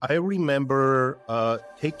I remember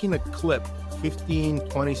taking a clip, 15,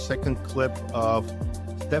 20-second clip of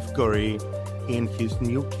Steph Curry in his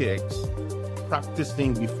new kicks,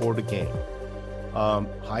 practicing before the game.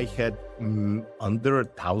 I had under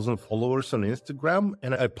 1,000 followers on Instagram,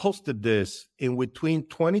 and I posted this in between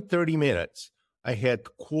 20, 30 minutes. I had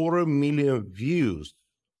 250,000 views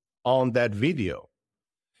on that video.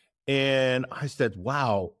 And I said,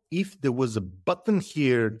 wow, if there was a button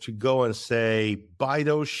here to go and say, buy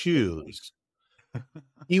those shoes,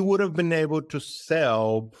 he would have been able to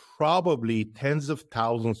sell probably tens of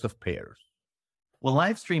thousands of pairs. Will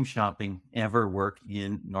live stream shopping ever work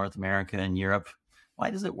in North America and Europe?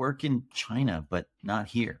 Why does it work in China, but not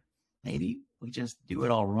here? Maybe we just do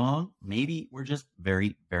it all wrong. Maybe we're just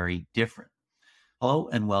very, very different. Hello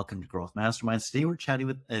and welcome to Growth Masterminds. Today we're chatting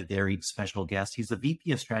with a very special guest. He's the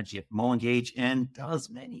VP of Strategy at MoEngage and does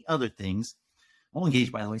many other things.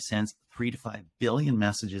 MoEngage, by the way, sends 3 to 5 billion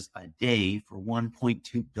messages a day for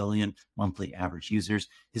 1.2 billion monthly average users.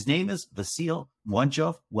 His name is Vasyl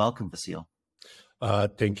Montjov. Welcome, Vasyl.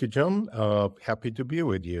 Thank you, John. Happy to be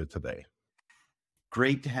with you today.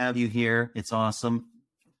 Great to have you here. It's awesome.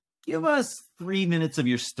 Give us 3 minutes of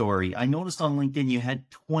your story. I noticed on LinkedIn you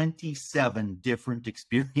had 27 different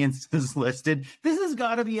experiences listed. This has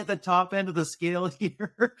got to be at the top end of the scale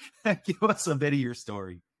here. Give us a bit of your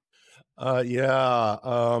story. A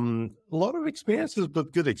lot of experiences,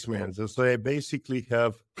 but good experiences. So I basically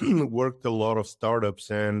have worked a lot of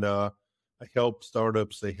startups, and I help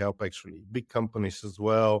startups. I help actually big companies as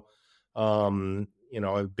well.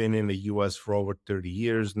 I've been in the US for over 30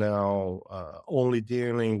 years now, only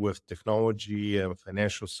dealing with technology and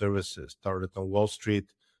financial services. Started on Wall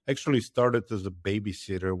Street. Actually started as a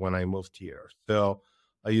babysitter when I moved here. So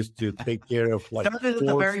I used to take care of started at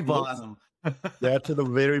the very bottom. Yeah, to the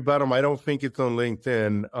very bottom. I don't think it's on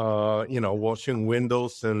LinkedIn. Washing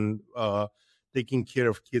windows and taking care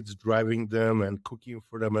of kids, driving them and cooking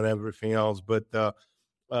for them and everything else. But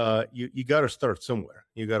you got to start somewhere.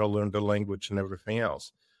 You got to learn the language and everything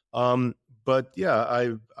else. I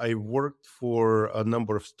worked for a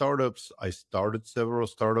number of startups. I started several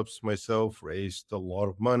startups myself, raised a lot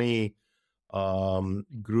of money,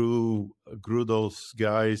 grew those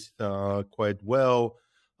guys quite well.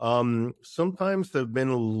 Sometimes they've been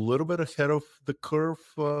a little bit ahead of the curve,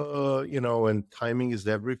 and timing is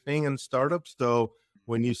everything in startups. So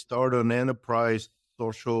when you start an enterprise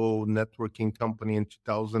social networking company in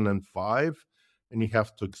 2005, and you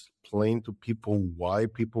have to explain to people why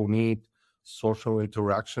people need social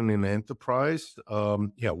interaction in enterprise,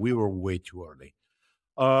 we were way too early.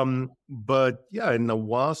 In the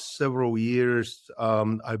last several years,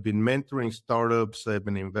 I've been mentoring startups. I've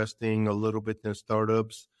been investing a little bit in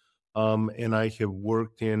startups. And I have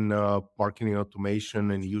worked in marketing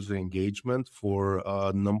automation and user engagement for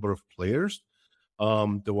a number of players.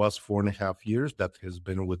 The last 4.5 years that has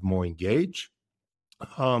been with MoEngage.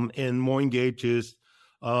 And MoEngage is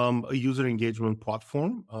a user engagement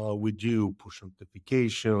platform. We do push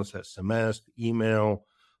notifications, SMS, email,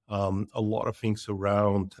 a lot of things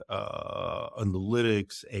around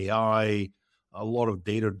analytics, AI, a lot of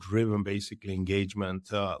data-driven, basically,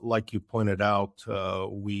 engagement. Like you pointed out,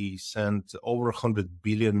 we send over 100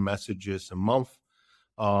 billion messages a month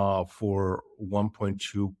for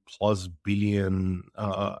 1.2 plus billion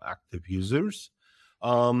active users.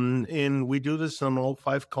 And we do this on all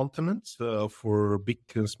 5 continents for big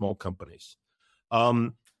and small companies.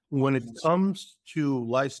 When it comes to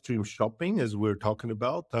live stream shopping, as we're talking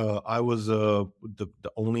about, I was the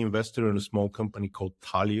only investor in a small company called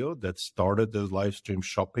Talio that started as live stream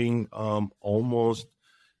shopping almost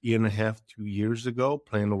 1.5, 2 years ago,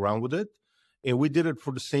 playing around with it. And we did it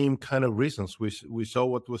for the same kind of reasons. We saw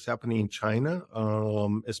what was happening in China,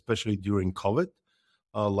 especially during COVID.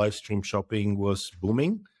 Live stream shopping was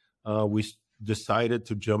booming. We decided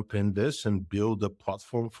to jump in this and build a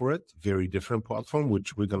platform for it, very different platform,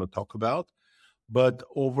 which we're going to talk about. But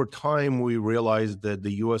over time, we realized that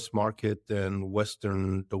the US market and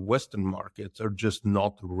the Western markets are just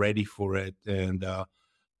not ready for it. And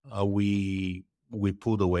we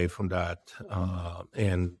pulled away from that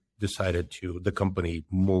and decided the company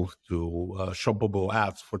moved to shoppable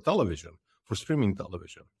ads for television, for streaming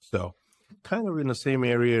television. So kind of in the same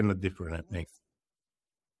area in a different, I think.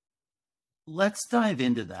 Let's dive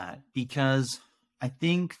into that, because I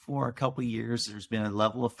think for a couple of years, there's been a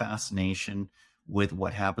level of fascination with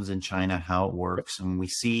what happens in China, how it works. And we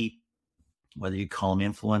see, whether you call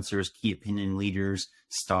them influencers, key opinion leaders,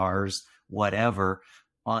 stars, whatever,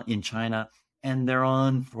 in China, and they're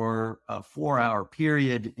on for a 4-hour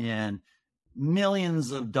period, and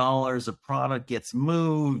millions of dollars of product gets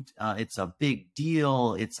moved. It's a big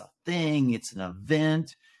deal. It's a thing. It's an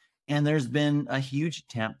event. And there's been a huge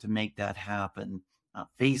attempt to make that happen.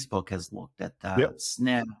 Facebook has looked at Yep. that,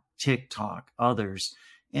 Snap, TikTok, others,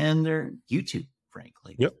 and they're YouTube,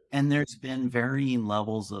 frankly. Yep. And there's been varying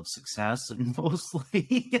levels of success and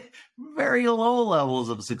mostly very low levels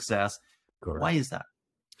of success. Correct. Why is that?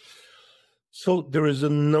 So there is a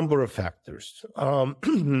number of factors.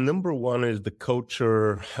 Number one is the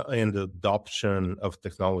culture and the adoption of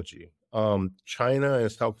technology. China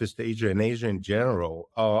and Southeast Asia and Asia in general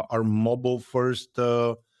are mobile first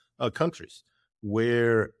countries,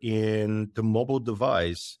 where in the mobile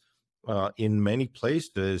device in many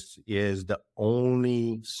places is the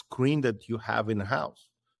only screen that you have in the house.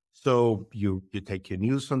 So you take your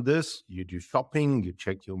news on this, you do shopping, you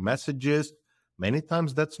check your messages. Many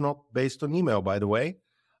times that's not based on email, by the way.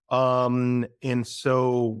 And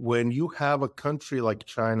so when you have a country like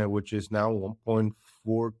China, which is now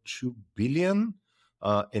 1.42 billion,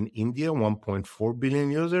 and India, 1.4 billion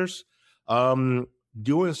users,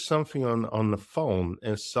 doing something on the phone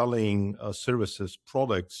and selling services,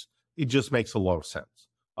 products, it just makes a lot of sense.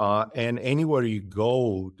 And anywhere you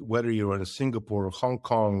go, whether you're in Singapore, Hong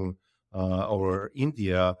Kong, or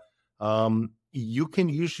India, you can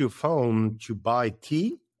use your phone to buy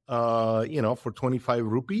tea, for 25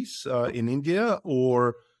 rupees in India,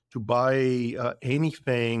 or to buy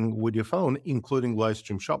anything with your phone, including live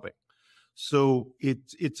stream shopping. So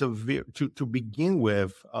it's to begin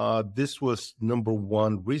with, this was number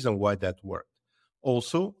one reason why that worked.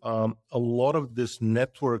 Also, a lot of these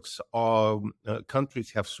networks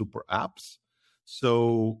countries have super apps.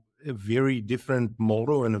 So a very different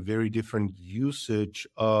model and a very different usage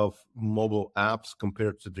of mobile apps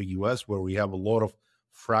compared to the US, where we have a lot of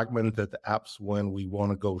fragmented apps when we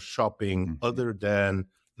want to go shopping other than,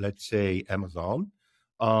 let's say, Amazon.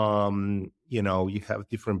 You have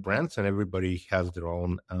different brands and everybody has their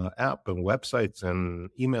own app and websites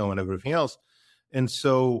and email and everything else. And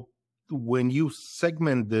so when you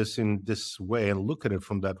segment this in this way and look at it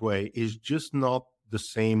from that way, it's just not the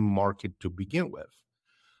same market to begin with.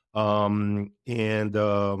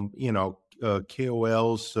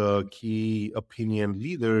 KOLs, key opinion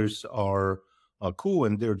leaders are cool,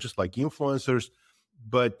 and they're just like influencers.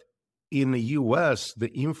 But in the US, the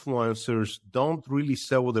influencers don't really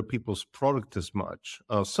sell other people's product as much.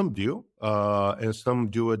 Some do, and some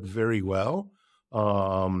do it very well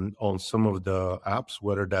on some of the apps,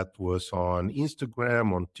 whether that was on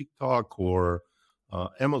Instagram, on TikTok, or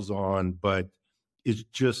Amazon. But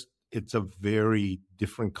it's a very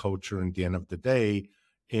different culture in the end of the day.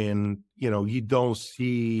 And, you don't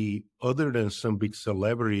see, other than some big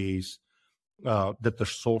celebrities, that the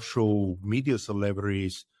social media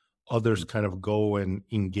celebrities, others kind of go and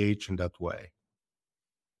engage in that way.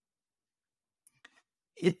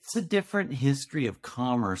 It's a different history of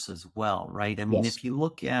commerce as well, right? I mean, Yes. if you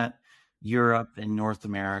look at Europe and North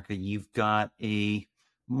America, you've got a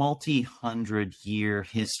multi-hundred-year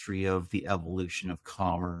history of the evolution of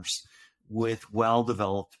commerce with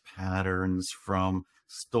well-developed patterns from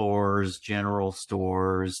stores, general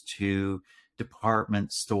stores, to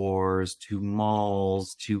department stores, to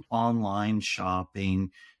malls, to online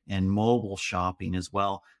shopping and mobile shopping as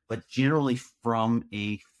well, but generally from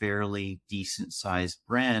a fairly decent sized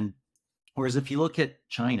brand. Whereas if you look at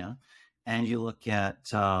China and you look at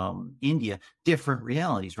India, different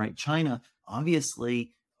realities, right? China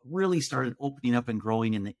obviously really started opening up and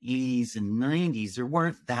growing in the 80s and 90s. There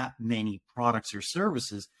weren't that many products or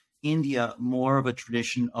services. India, more of a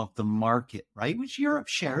tradition of the market, right? Which Europe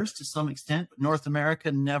shares to some extent, but North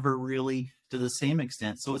America never really to the same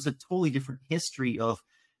extent. So it's a totally different history of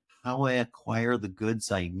how I acquire the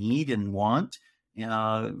goods I need and want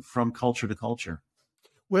from culture to culture.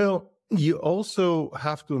 Well, you also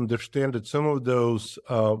have to understand that some of those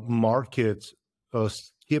markets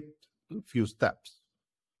skipped a few steps.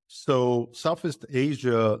 So Southeast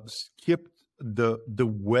Asia skipped the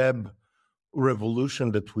web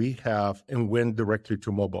revolution that we have and went directly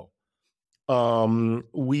to mobile.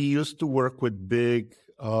 We used to work with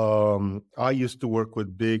I used to work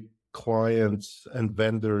with big clients and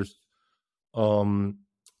vendors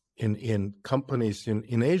in companies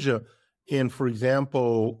in Asia. And for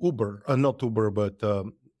example, Uber, not Uber, but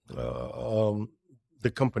the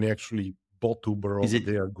company actually bought Uber over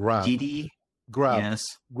there, Grab. Didi? Grab.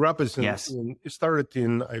 Yes. Grab is Yes. It started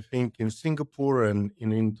I think, in Singapore and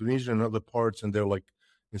in Indonesia and other parts, and they're like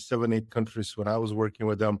in 7-8 countries when I was working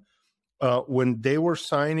with them. When they were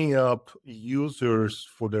signing up users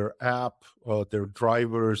for their app, their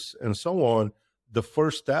drivers, and so on, the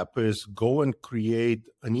first step is go and create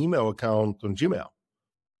an email account on Gmail.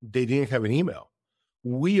 They didn't have an email.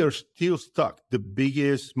 We are still stuck. The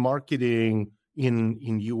biggest marketing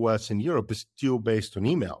in US and Europe is still based on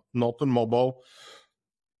email, not on mobile,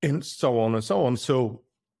 and so on and so on. So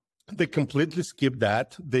they completely skip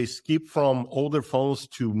that. They skip from older phones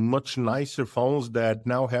to much nicer phones that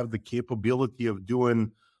now have the capability of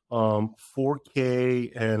doing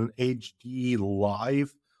 4K and HD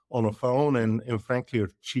live on a phone, and frankly are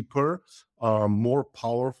cheaper, more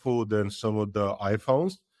powerful than some of the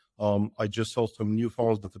iPhones. I just saw some new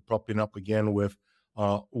phones that are popping up again with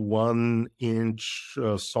 1-inch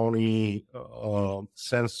Sony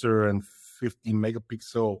sensor and 50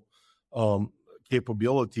 megapixel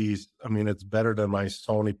capabilities. I mean, it's better than my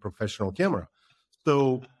Sony professional camera.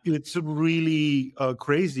 So it's really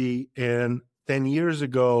crazy. And 10 years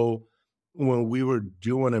ago, when we were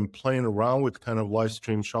doing and playing around with kind of live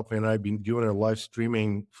stream shopping, and I've been doing a live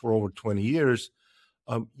streaming for over 20 years,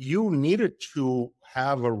 you needed to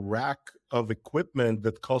have a rack of equipment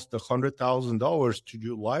that cost $100,000 to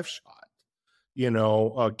do live shot.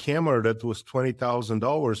 A camera that was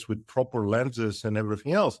 $20,000 with proper lenses and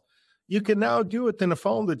everything else. You can now do it in a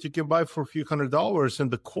phone that you can buy for a few $100s,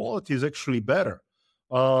 and the quality is actually better.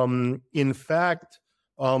 In fact,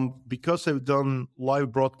 because I've done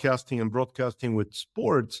live broadcasting and broadcasting with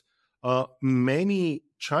sports, many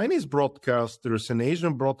Chinese broadcasters and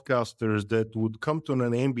Asian broadcasters that would come to an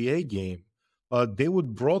NBA game, they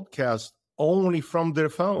would broadcast only from their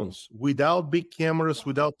phones, without big cameras,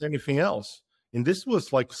 without anything else. And this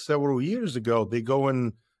was like several years ago. They go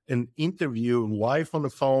and interview live on the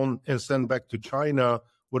phone and send back to China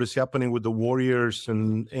what is happening with the Warriors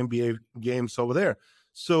and NBA games over there.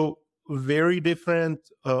 So very different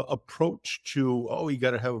approach to, you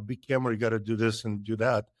got to have a big camera, you got to do this and do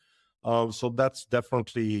that. So that's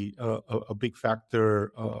definitely a big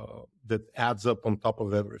factor that adds up on top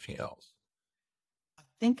of everything else. I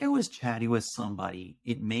think I was chatting with somebody,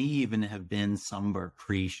 it may even have been somewhere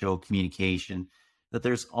pre-show communication, that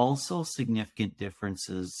there's also significant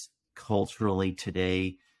differences culturally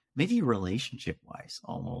today, maybe relationship-wise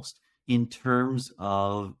almost, in terms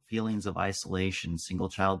of feelings of isolation, single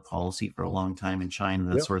child policy for a long time in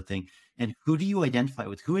China, that sort of thing. And who do you identify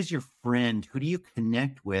with? Who is your friend? Who do you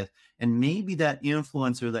connect with? And maybe that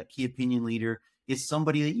influencer, that key opinion leader, is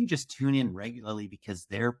somebody that you just tune in regularly because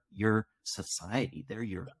they're your society, they're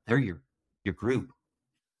your group.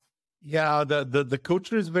 Yeah, the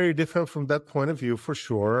culture is very different from that point of view, for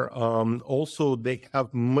sure. Also, they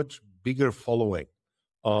have much bigger following.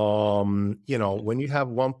 When you have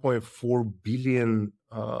 1.4 billion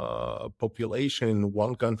population in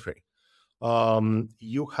one country,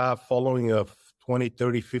 you have following of 20,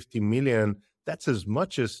 30, 50 million. That's as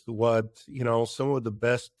much as what, some of the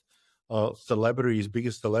best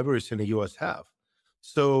biggest celebrities in the US have.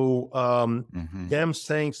 So them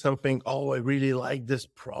saying something, I really like this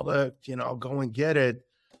product, go and get it,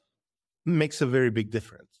 makes a very big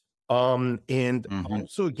difference.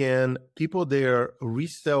 Also, again, people there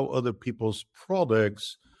resell other people's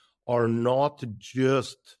products are not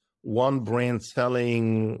just one brand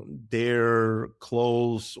selling their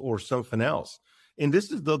clothes or something else. And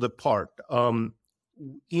this is the other part.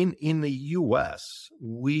 In the US,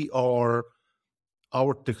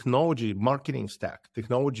 our technology marketing stack,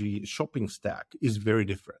 technology shopping stack is very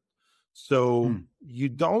different. So you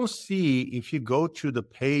don't see, if you go to the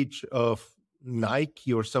page of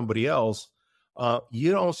Nike or somebody else,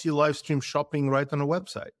 you don't see live stream shopping right on the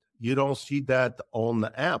website. You don't see that on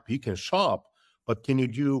the app. You can shop, but can you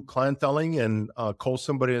do clienteling and call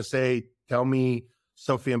somebody and say, tell me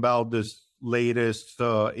something about this latest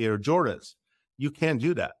Air Jordans? You can't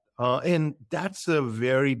do that. And that's a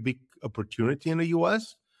very big opportunity in the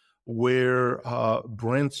US, where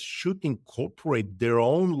brands should incorporate their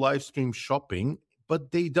own live stream shopping,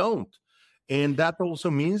 but they don't. And that also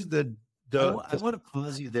means that I want to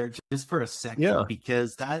pause you there just for a second,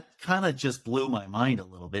 because that kind of just blew my mind a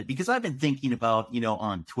little bit, because I've been thinking about,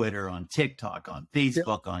 on Twitter, on TikTok, on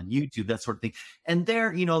Facebook, on YouTube, that sort of thing. And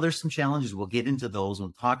there, there's some challenges. We'll get into those.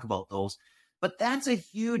 We'll talk about those. But that's a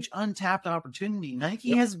huge untapped opportunity.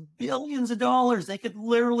 Nike has billions of dollars. They could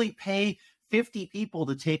literally pay 50 people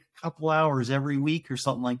to take a couple hours every week or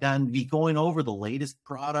something like that and be going over the latest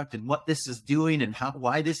product and what this is doing and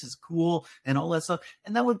why this is cool and all that stuff.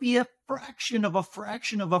 And that would be a fraction of a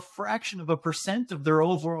fraction of a fraction of a percent of their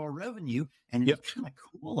overall revenue. And it's kind of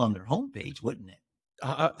cool on their homepage, wouldn't it?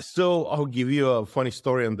 So I'll give you a funny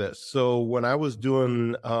story on this. So when I was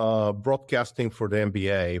doing broadcasting for the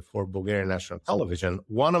NBA for Bulgarian National Television,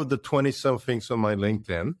 one of the 20-somethings on my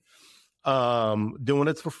LinkedIn, doing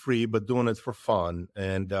it for free, but doing it for fun,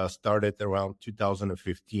 and started around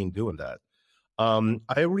 2015 doing that.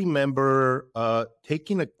 I remember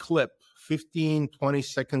taking a clip, 15,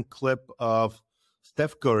 20-second clip of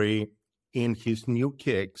Steph Curry in his new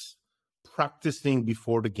kicks, practicing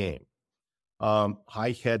before the game.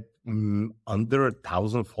 I had under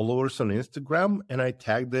 1,000 followers on Instagram, and I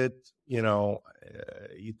tagged it.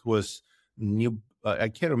 It was new. I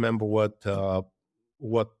can't remember what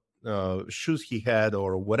shoes he had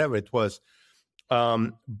or whatever it was.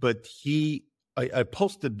 But I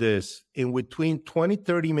posted this in between 20,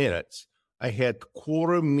 30 minutes. I had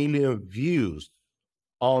 250,000 views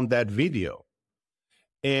on that video.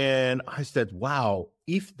 And I said, wow,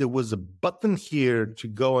 if there was a button here to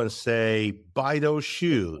go and say, buy those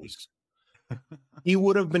shoes, he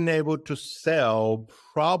would have been able to sell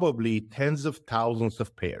probably tens of thousands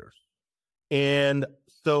of pairs. And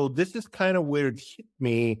so this is kind of where it hit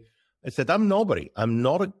me. I said, I'm nobody. I'm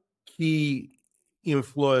not a key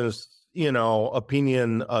influence,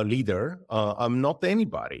 opinion leader. I'm not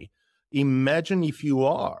anybody. Imagine if you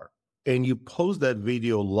are, and you post that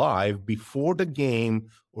video live before the game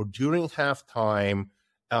or during halftime,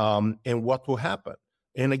 and what will happen.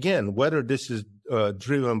 And again, whether this is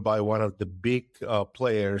driven by one of the big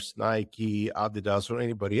players, Nike, Adidas, or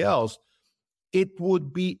anybody else, it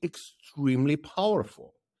would be extremely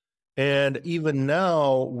powerful. And even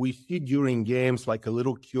now, we see during games like a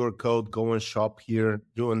little QR code, go and shop here,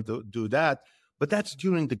 do that. But that's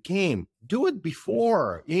during the game. Do it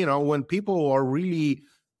before, when people are really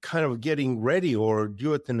kind of getting ready, or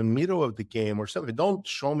do it in the middle of the game or something. Don't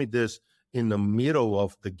show me this in the middle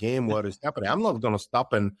of the game, what is happening. I'm not going to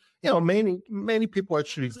stop. And, many people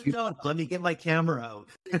actually. Don't let me get my camera out.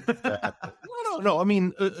 No. I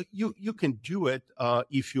mean, you can do it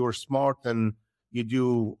if you're smart and you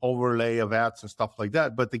do overlay of ads and stuff like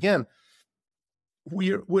that. But again,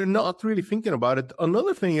 we're not really thinking about it.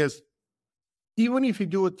 Another thing is, even if you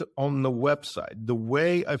do it on the website, the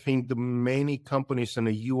way I think the many companies in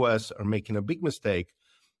the US are making a big mistake,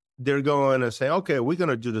 they're going to say, okay, we're going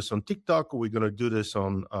to do this on TikTok, or we're going to do this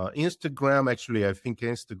on Instagram. Actually, I think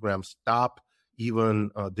Instagram stopped,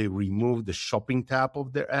 even they removed the shopping tab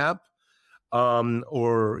of their app,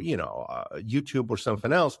 or, YouTube or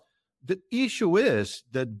something else. The issue is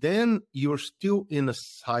that then you're still in a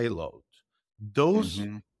silo. Those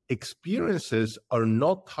experiences are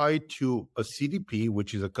not tied to a CDP,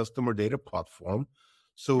 which is a customer data platform.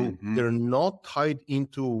 So they're not tied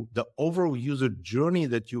into the overall user journey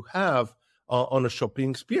that you have on a shopping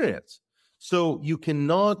experience. So you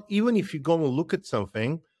cannot, even if you're going to look at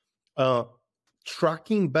something,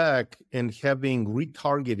 tracking back and having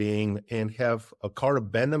retargeting and have a cart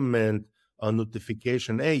abandonment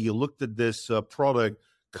notification, hey, you looked at this product,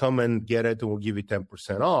 come and get it, and we'll give you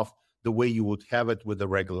 10% off, the way you would have it with a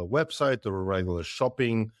regular website or a regular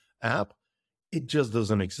shopping app. It just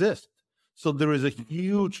doesn't exist. So there is a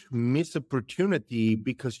huge missed opportunity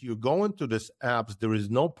because you go into these apps, there is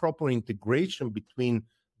no proper integration between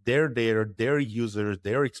their data, their users,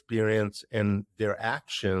 their experience, and their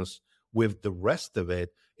actions with the rest of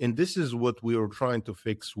it. And this is what we were trying to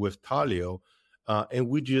fix with Taleo. And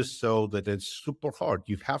we just saw that it's super hard.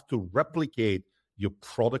 You have to replicate your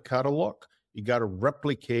product catalog. You got to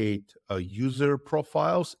replicate user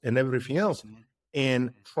profiles and everything else,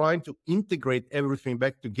 and trying to integrate everything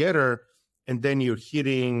back together. And then you're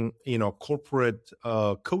hitting, corporate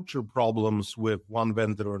culture problems with one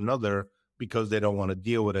vendor or another because they don't want to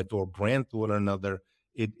deal with it, or brand to one another.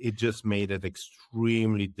 It just made it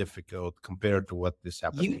extremely difficult compared to what is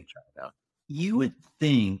happening in China. You would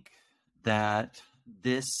think that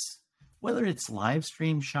this, whether it's live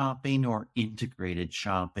stream shopping or integrated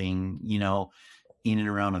shopping, in and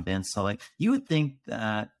around events, so you would think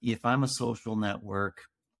that if I'm a social network,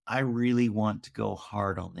 I really want to go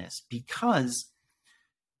hard on this, because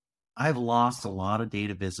I've lost a lot of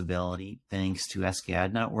data visibility thanks to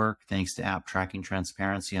SKAd Network, thanks to app tracking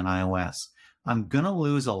transparency on iOS. I'm going to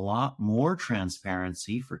lose a lot more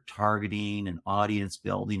transparency for targeting and audience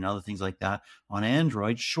building and other things like that on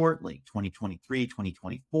Android shortly, 2023,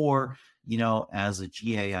 2024, as the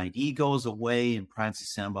GAID goes away and Privacy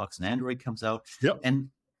Sandbox and Android comes out. Yep. And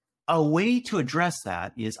a way to address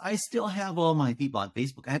that is I still have all my people on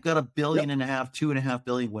Facebook. I've got 1.5 billion, 2.5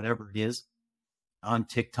 billion, whatever it is. On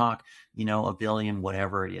TikTok, 1 billion,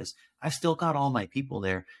 whatever it is. I've still got all my people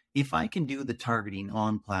there. If I can do the targeting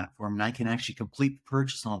on platform, and I can actually complete the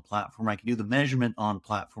purchase on platform, I can do the measurement on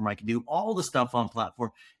platform, I can do all the stuff on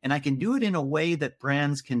platform, and I can do it in a way that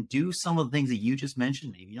brands can do some of the things that you just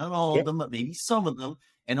mentioned, maybe not all of them, but maybe some of them,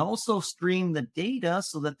 and also stream the data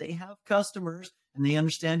so that they have customers and they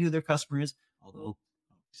understand who their customer is. Although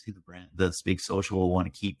obviously the big social will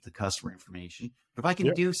want to keep the customer information. But if I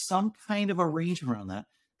can do some kind of arrangement around that,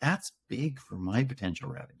 that's big for my potential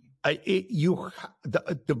revenue.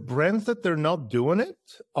 The brands that they're not doing it.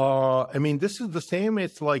 I mean, this is the same.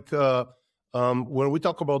 It's like when we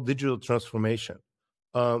talk about digital transformation.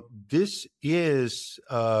 This is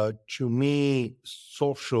to me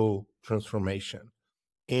social transformation,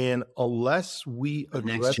 and unless we the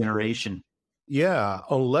next generation,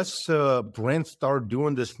 unless brands start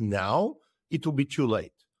doing this now, it will be too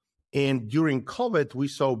late. And during COVID, we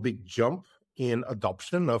saw a big jump in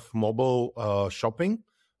adoption of mobile shopping.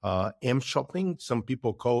 M shopping. Some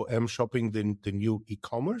people call M shopping the new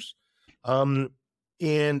e-commerce.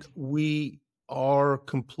 And we are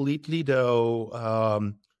completely,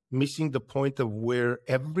 though, missing the point of where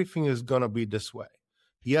everything is going to be this way.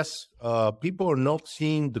 Yes, people are not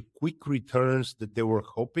seeing the quick returns that they were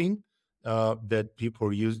hoping that people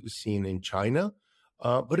are seeing in China,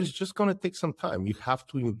 but it's just going to take some time. You have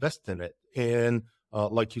to invest in it. And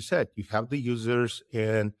like you said, you have the users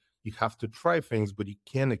and you have to try things, but you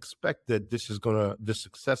can't expect that the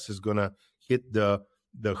success is gonna hit the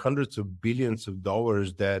hundreds of billions of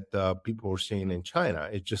dollars that people are seeing in China.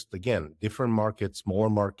 It's just, again, different market,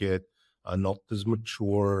 smaller market, not as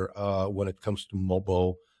mature when it comes to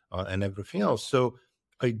mobile and everything else. So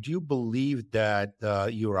I do believe that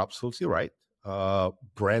you're absolutely right.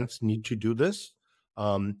 Brands need to do this.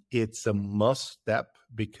 It's a must step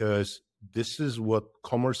because this is what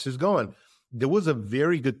commerce is going. There was a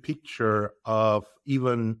very good picture of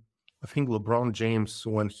even, I think, LeBron James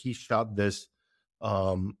when he shot this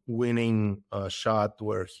winning shot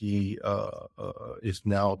where he is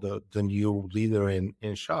now the new leader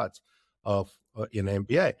in shots of in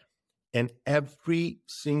NBA. And every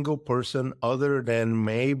single person, other than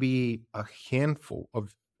maybe a handful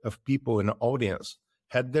of people in the audience,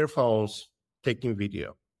 had their phones taking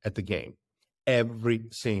video at the game. Every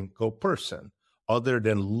single person, other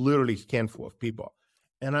than literally a handful of people.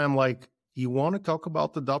 And I'm like, you want to talk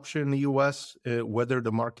about adoption in the US, whether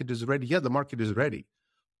the market is ready? Yeah, the market is ready,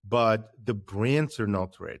 but the brands are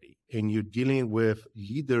not ready. And you're dealing with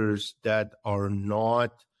leaders that are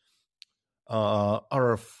not,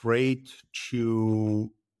 are afraid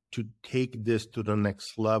to take this to the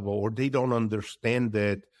next level, or they don't understand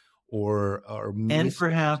it, or and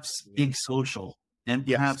perhaps big social. And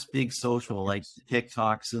perhaps big social, like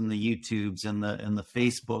TikToks and the YouTubes and the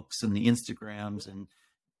Facebooks and the Instagrams and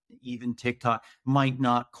even TikTok might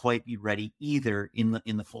not quite be ready either in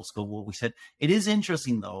the full scope of what we said. It is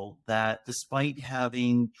interesting though that despite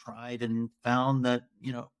having tried and found that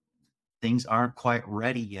things aren't quite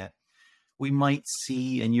ready yet, we might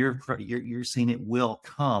see, and you're saying it will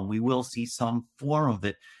come. We will see some form of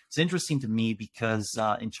it. It's interesting to me because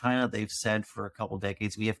in China, they've said for a couple of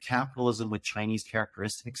decades, we have capitalism with Chinese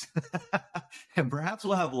characteristics. And perhaps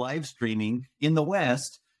we'll have live streaming in the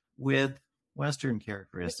West with Western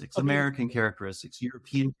characteristics, American characteristics,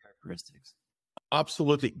 European characteristics.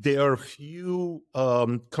 Absolutely. There are a few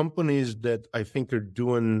companies that I think are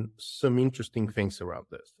doing some interesting things around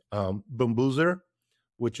this. Bambuser,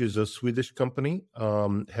 which is a Swedish company,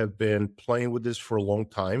 have been playing with this for a long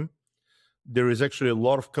time. There is actually a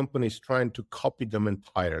lot of companies trying to copy them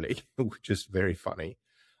entirely, which is very funny.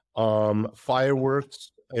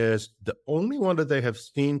 Fireworks is the only one that I have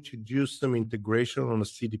seen to do some integration on a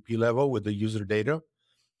CDP level with the user data.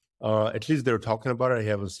 At least they're talking about it. I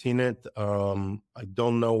haven't seen it. I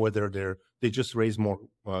don't know whether they just raised more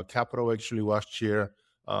capital actually last year.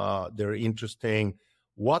 They're interesting.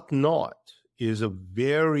 Whatnot is a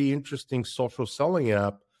very interesting social selling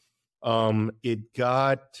app. It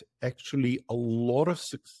got actually a lot of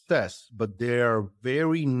success, but they're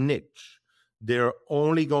very niche. They're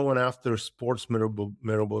only going after sports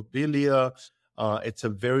memorabilia. It's a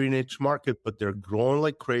very niche market, but they're growing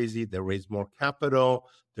like crazy. They raise more capital.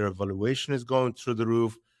 Their valuation is going through the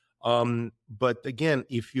roof. But again,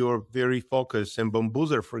 if you're very focused, and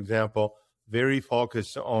Bambuser, for example, very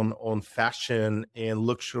focused on fashion and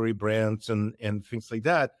luxury brands and things like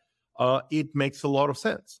that, it makes a lot of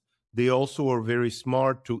sense. They also are very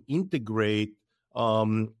smart to integrate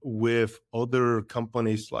with other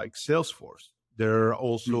companies like Salesforce. They're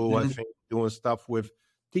also, I think, doing stuff with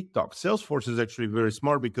TikTok. Salesforce is actually very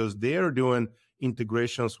smart because they're doing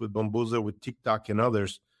integrations with Bambuser, with TikTok and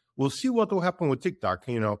others. We'll see what will happen with TikTok.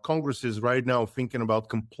 Congress is right now thinking about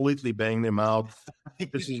completely banning them out.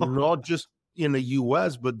 This is not just in the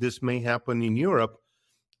US, but this may happen in Europe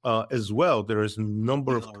as well. There is a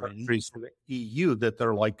number of countries in the EU that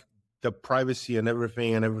are like the privacy and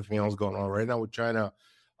everything else going on right now with China.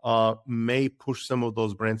 may push some of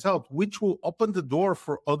those brands out, which will open the door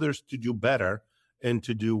for others to do better and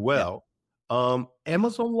to do Yeah. well.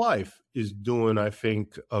 Amazon Live is doing, I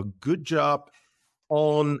think, a good job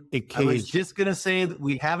on I occasion. was just going to say that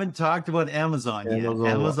we haven't talked about Amazon yet. Amazon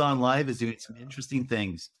Live. Amazon Live is doing some interesting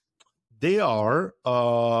things. They are.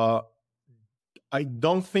 I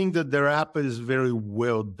don't think that their app is very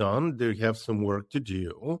well done. They have some work to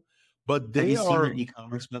do, but Have they you seen are. their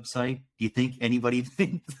e-commerce website? Do you think anybody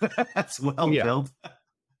thinks that's well Yeah. built?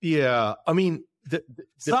 Yeah, I mean,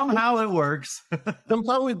 Somehow it works.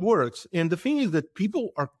 somehow it works, and the thing is that people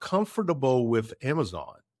are comfortable with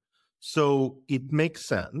Amazon, so it makes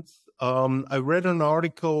sense. I read an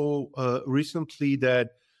article recently that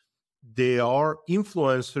there are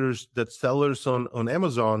influencers, that sellers on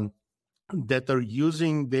Amazon, that are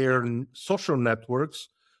using their social networks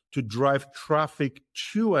to drive traffic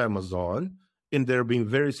to Amazon, and they're being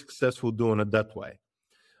very successful doing it that way.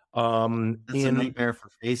 That's a nightmare for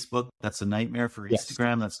Facebook. That's a nightmare for Yes.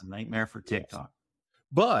 Instagram. That's a nightmare for TikTok.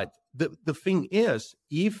 But the thing is,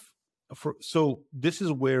 so this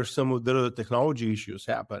is where some of the technology issues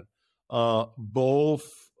happen. Both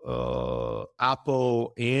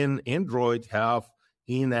Apple and Android have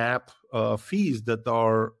in-app fees that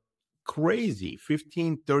are crazy,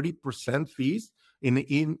 15-30% fees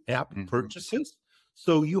in-app purchases.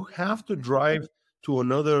 So you have to drive to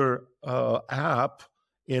another app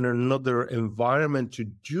in another environment to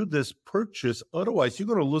do this purchase. Otherwise, you're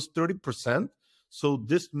going to lose 30%. So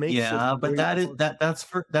this makes Yeah, but that's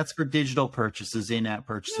for digital purchases, in-app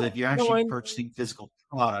purchases. Yeah, if you're actually purchasing physical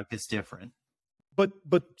product, it's different.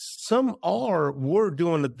 But some were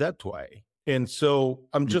doing it that way, and so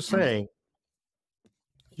I'm just saying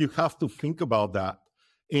you have to think about that.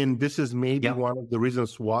 And this is maybe one of the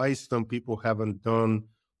reasons why some people haven't done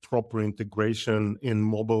proper integration in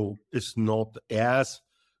mobile. Is not as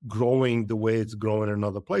growing the way it's growing in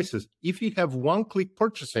other places. If you have one-click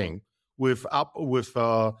purchasing with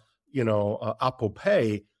Apple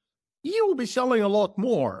Pay, you will be selling a lot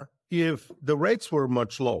more if the rates were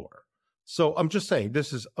much lower. So I'm just saying,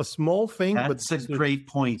 this is a small thing. That's a great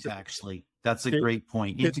point, actually. That's a great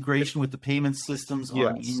point. Integration with the payment systems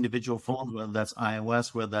on individual phones, whether that's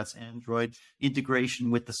iOS, whether that's Android, integration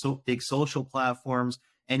with the big social platforms,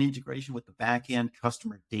 and integration with the back-end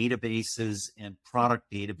customer databases and product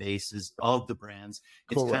databases of the brands.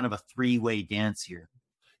 It's kind of a three-way dance here.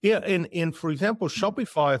 Yeah, and for example,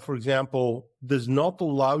 Shopify, for example, does not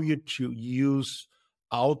allow you to use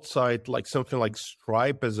outside, like something like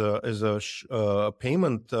Stripe as a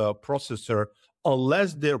payment processor,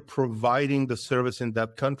 unless they're providing the service in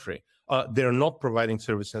that country. They're not providing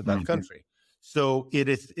service in that country. So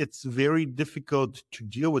it's very difficult to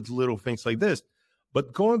deal with little things like this.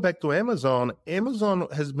 But going back to Amazon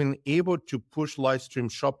has been able to push live stream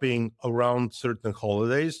shopping around certain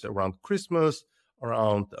holidays, around Christmas,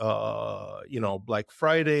 around Black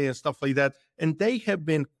Friday and stuff like that, and they have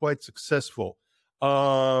been quite successful.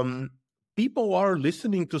 People are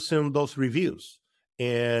listening to some of those reviews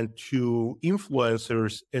and to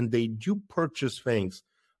influencers, and they do purchase things.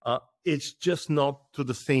 It's just not to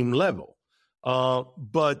the same level.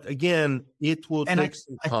 But again, it will take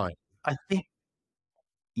some time. I think.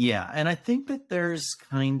 Yeah, and I think that there's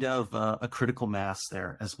kind of a critical mass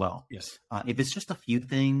there as well. Yes. If it's just a few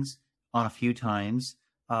things on a few times,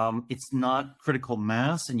 it's not critical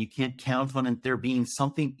mass, and you can't count on it there being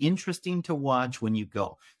something interesting to watch when you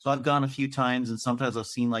go. So I've gone a few times, and sometimes I've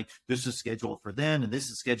seen like, this is scheduled for then, and this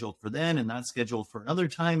is scheduled for then, and that's scheduled for another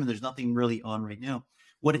time, and there's nothing really on right now.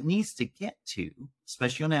 What it needs to get to,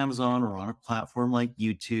 especially on Amazon or on a platform like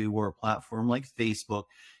YouTube or a platform like Facebook,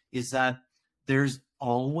 is that there's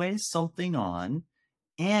always something on,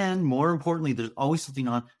 and more importantly, there's always something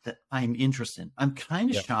on that I'm interested in. I'm kind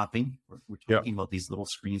of shopping. We're talking about these little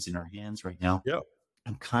screens in our hands right now. Yeah.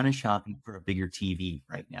 I'm kind of shopping for a bigger TV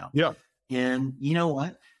right now. Yeah. And you know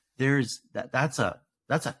what? There's that's a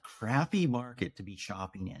crappy market to be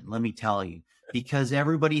shopping in, let me tell you, because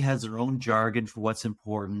everybody has their own jargon for what's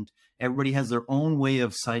important. Everybody has their own way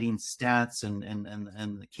of citing stats and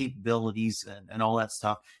the capabilities and all that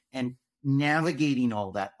stuff. And navigating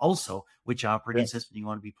all that also, which operating system you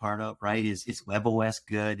want to be part of, right? Is WebOS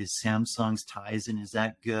good? Is Samsung's Tizen, is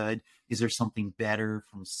that good? Is there something better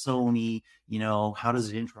from Sony? How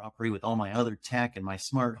does it interoperate with all my other tech and my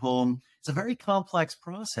smart home? It's a very complex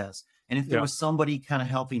process. And if there was somebody kind of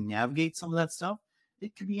helping navigate some of that stuff,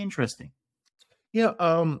 it could be interesting. Yeah,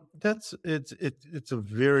 it's a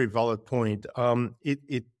very valid point.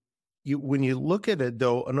 When you look at it,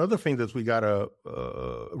 though, another thing that we gotta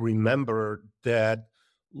remember, that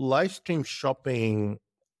live stream shopping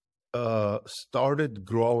started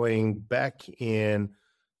growing back in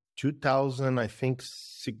 2000, I think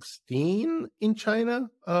 16 in China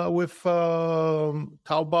with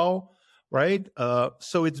Taobao, right?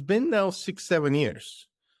 So it's been now 6, 7 years.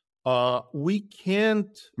 We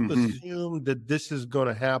can't Hmm. assume that this is going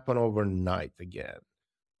to happen overnight again.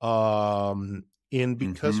 Um, and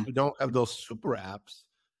because Hmm. we don't have those super apps,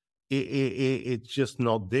 it's just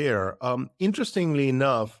not there. Interestingly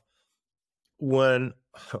enough, when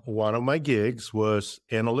one of my gigs was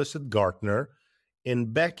analyst at Gartner,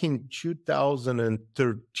 and back in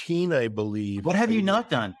 2013, I believe. What have you not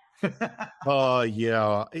done?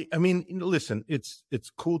 Yeah. I mean, listen, it's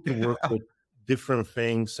cool to work with different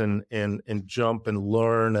things and jump and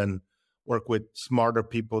learn and work with smarter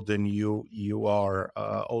people than you are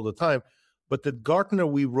all the time. But at Gartner,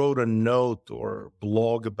 we wrote a note or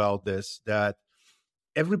blog about this that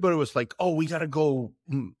everybody was like, "Oh, we got to go,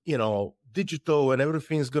 digital, and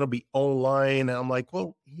everything's going to be online." And I'm like,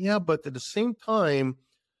 "Well, yeah, but at the same time,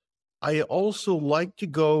 I also like to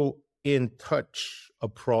go and touch a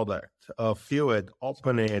product, feel it,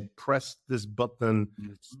 open it, press this button,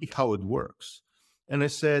 Mhm. see how it works." And I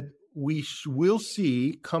said, will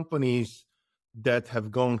see companies that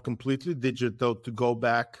have gone completely digital to go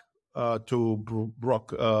back to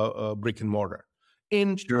brick and mortar.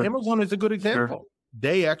 And Sure, Amazon is a good sure. example.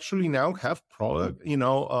 They actually now have product,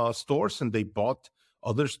 stores, and they bought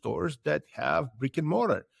other stores that have brick and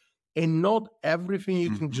mortar. And not everything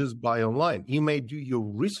you can Mhm. just buy online. You may do your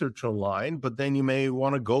research online, but then you may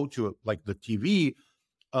want to go to like the TV.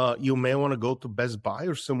 You may want to go to Best Buy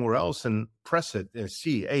or somewhere else and press it and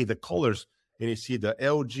see, hey, the colors, and you see the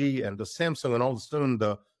LG and the Samsung, and all of a sudden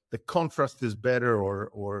the contrast is better,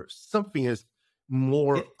 or something is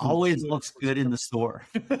more It always intuitive looks for good in some. the store.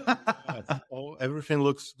 Yes, everything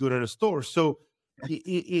looks good in a store. So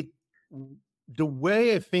it the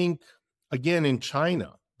way I think, again, in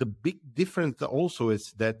China, the big difference also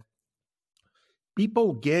is that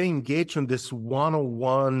people get engaged on this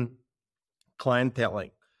one-on-one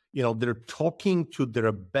clienteling. They're talking to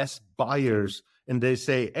their best buyers and they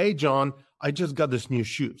say, "Hey, John, I just got this new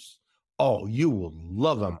shoes. Oh, you will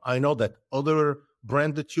love them. I know that other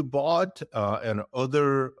brand that you bought and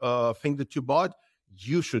other thing that you bought.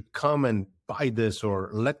 You should come and buy this, or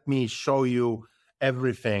let me show you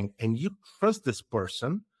everything." And you trust this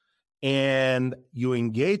person and you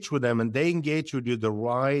engage with them and they engage with you the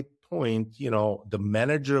right point. The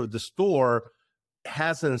manager of the store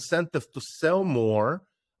has an incentive to sell more,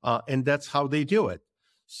 and that's how they do it.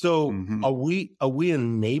 So Mhm. are we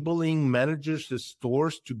enabling managers of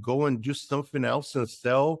stores to go and do something else and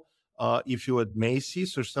sell, if you at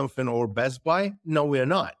Macy's or something, or Best Buy? No, we are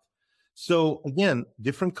not. So again,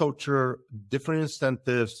 different culture, different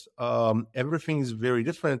incentives, everything is very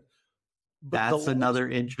different. But the That's last another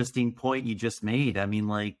interesting point you just made. I mean,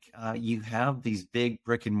 like, you have these big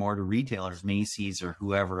brick and mortar retailers, Macy's or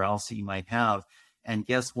whoever else that you might have, and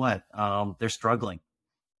guess what? They're struggling.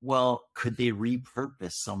 Well, could they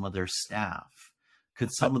repurpose some of their staff? Could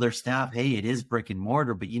I, some of their staff, hey, it is brick and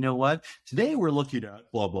mortar, but you know what? Today we're looking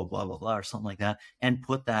at blah, blah, blah, blah, blah, or something like that, and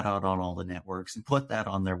put that out on all the networks and put that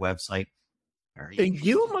on their website. Very and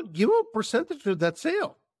give interesting. them a percentage of that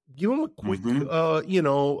sale. Give them a quick,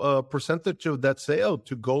 Hmm. percentage of that sale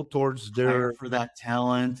to go towards Hire their. for that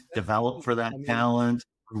talent, develop for I that mean, talent,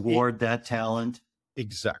 it, reward that talent.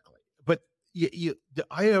 exactly. But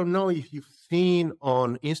I don't know if you've seen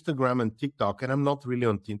on Instagram and TikTok, and I'm not really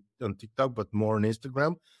on TikTok, but more on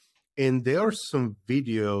Instagram. And there are some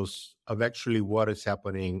videos of actually what is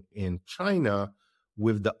happening in China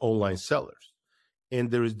with the online sellers.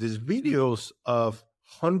 And there is these videos of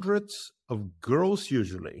hundreds of girls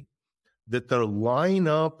usually that are lined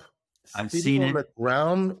up, I've sitting seen on it. the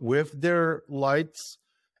ground with their lights,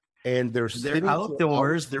 and they're They're sitting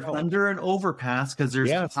outdoors, they're outside. under an overpass because there's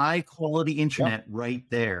Yes. high quality Yep. internet right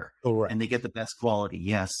there Correct. and they get the best quality.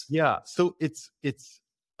 Yes. Yeah. So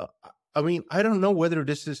uh, I mean, I don't know whether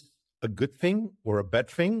this is a good thing or a bad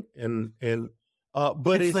thing.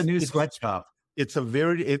 But It's the it's, new it's, sweatshop.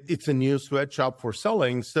 it's a new sweatshop for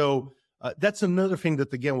selling. So that's another thing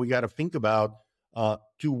that, again, we got to think about.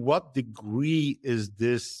 To what degree is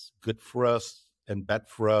this good for us and bad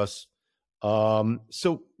for us?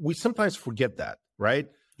 So we sometimes forget that, right?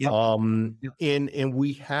 Yep. Yep. And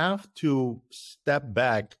we have to step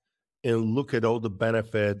back and look at all the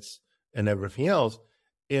benefits and everything else.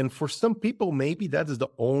 And for some people, maybe that is the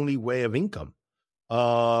only way of income.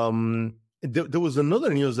 There was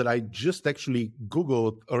another news that I just actually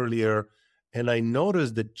Googled earlier, and I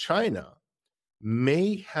noticed that China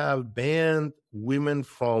may have banned women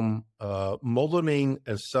from modeling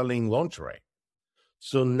and selling lingerie.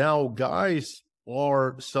 So now guys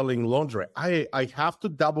are selling lingerie. I have to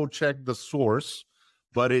double check the source,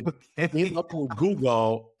 but it came up on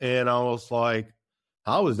Google, and I was like,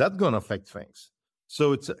 how is that going to affect things?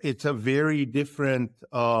 So it's a very different.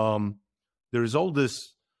 There's all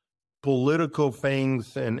this political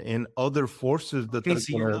things and other forces that Okay, are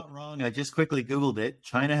so going you're to. not wrong. I just quickly Googled it.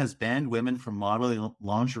 China has banned women from modeling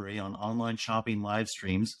lingerie on online shopping live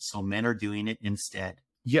streams, so men are doing it instead.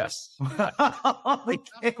 Yes, Okay.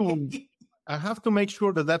 I have to make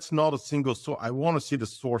sure that that's not a single source. I want to see the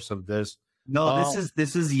source of this. No, Uh,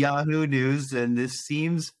 this is Yahoo News, and this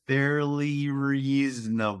seems fairly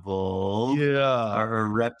reasonable yeah. or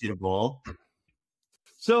reputable.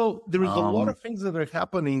 So there is a lot Um, of things that are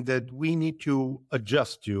happening that we need to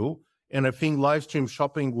adjust to. And I think live stream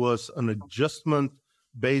shopping was an adjustment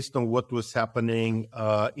based on what was happening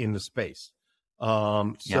in the space.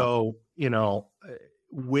 yeah, So,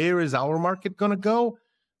 where is our market going to go?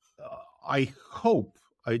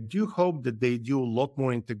 I do hope that they do a lot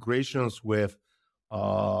more integrations with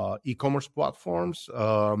e-commerce platforms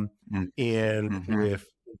mm, and mhm. with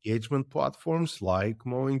engagement platforms like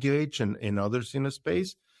MoEngage and others in the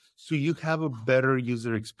space. So you have a better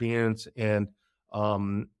user experience, and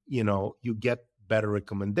you get better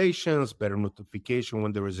recommendations, better notification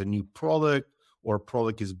when there is a new product or a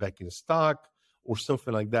product is back in stock or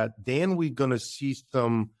something like that. Then we're gonna see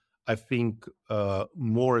some, I think,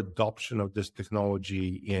 more adoption of this technology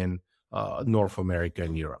in North America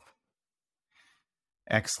and Europe.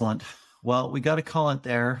 Excellent. Well, we got to call it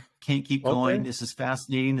there. Can't keep going. Okay. This is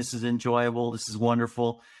fascinating. This is enjoyable. This is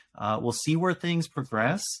wonderful. We'll see where things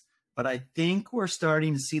progress, but I think we're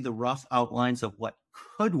starting to see the rough outlines of what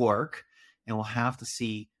could work, and we'll have to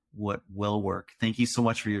see what will work. Thank you so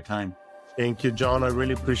much for your time. Thank you, John. I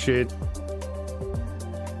really appreciate